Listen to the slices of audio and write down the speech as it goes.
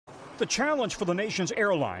The challenge for the nation's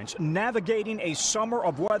airlines, navigating a summer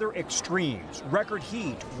of weather extremes, record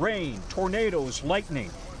heat, rain, tornadoes, lightning,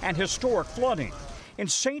 and historic flooding. In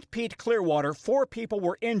St. Pete, Clearwater, 4 people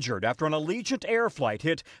were injured after an Allegiant Air flight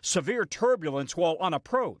hit severe turbulence while on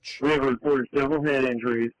approach. We have reported several head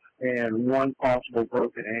injuries and 1 possible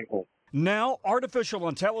broken ankle. Now, artificial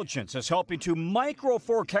intelligence is helping to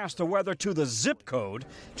micro-forecast the weather to the zip code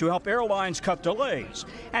to help airlines cut delays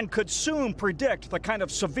and could soon predict the kind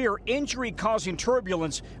of severe injury-causing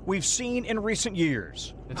turbulence we've seen in recent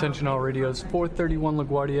years. Attention all radios, 431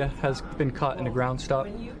 LaGuardia has been caught in a ground stop.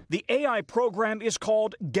 The AI program is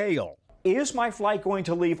called Gale. Is my flight going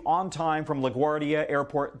to leave on time from LaGuardia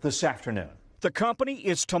Airport this afternoon? The company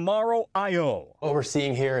is Tomorrow.io. What we're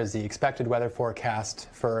seeing here is the expected weather forecast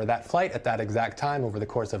for that flight at that exact time over the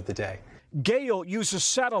course of the day. Gale uses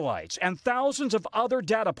satellites and thousands of other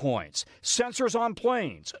data points, sensors on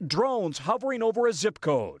planes, drones hovering over a zip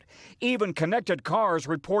code. Even connected cars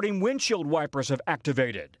reporting windshield wipers have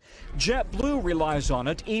activated. JetBlue relies on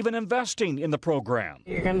it, even investing in the program.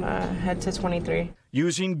 You're going to head to 23.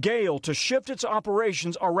 Using Gale to shift its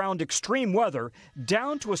operations around extreme weather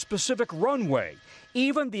down to a specific runway,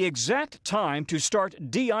 even the exact time to start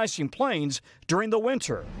de-icing planes during the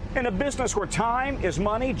winter. In a business where time is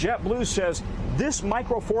money, JetBlue says this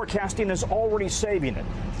micro-forecasting is already saving it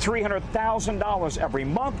 $300,000 every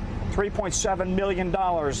month, $3.7 million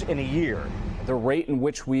in a year. The rate in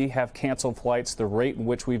which we have canceled flights, the rate in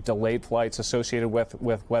which we've delayed flights associated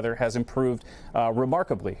with weather has improved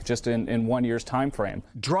remarkably just in 1 year's time frame.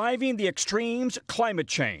 Driving the extremes, climate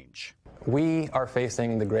change. We are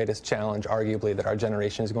facing the greatest challenge, arguably, that our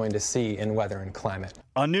generation is going to see in weather and climate.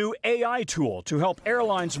 A new AI tool to help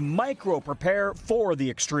airlines micro-prepare for the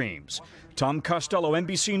extremes. Tom Costello,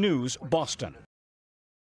 NBC News, Boston.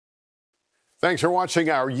 Thanks for watching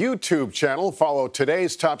our YouTube channel. Follow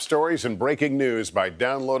today's top stories and breaking news by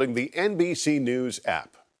downloading the NBC News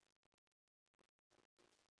app.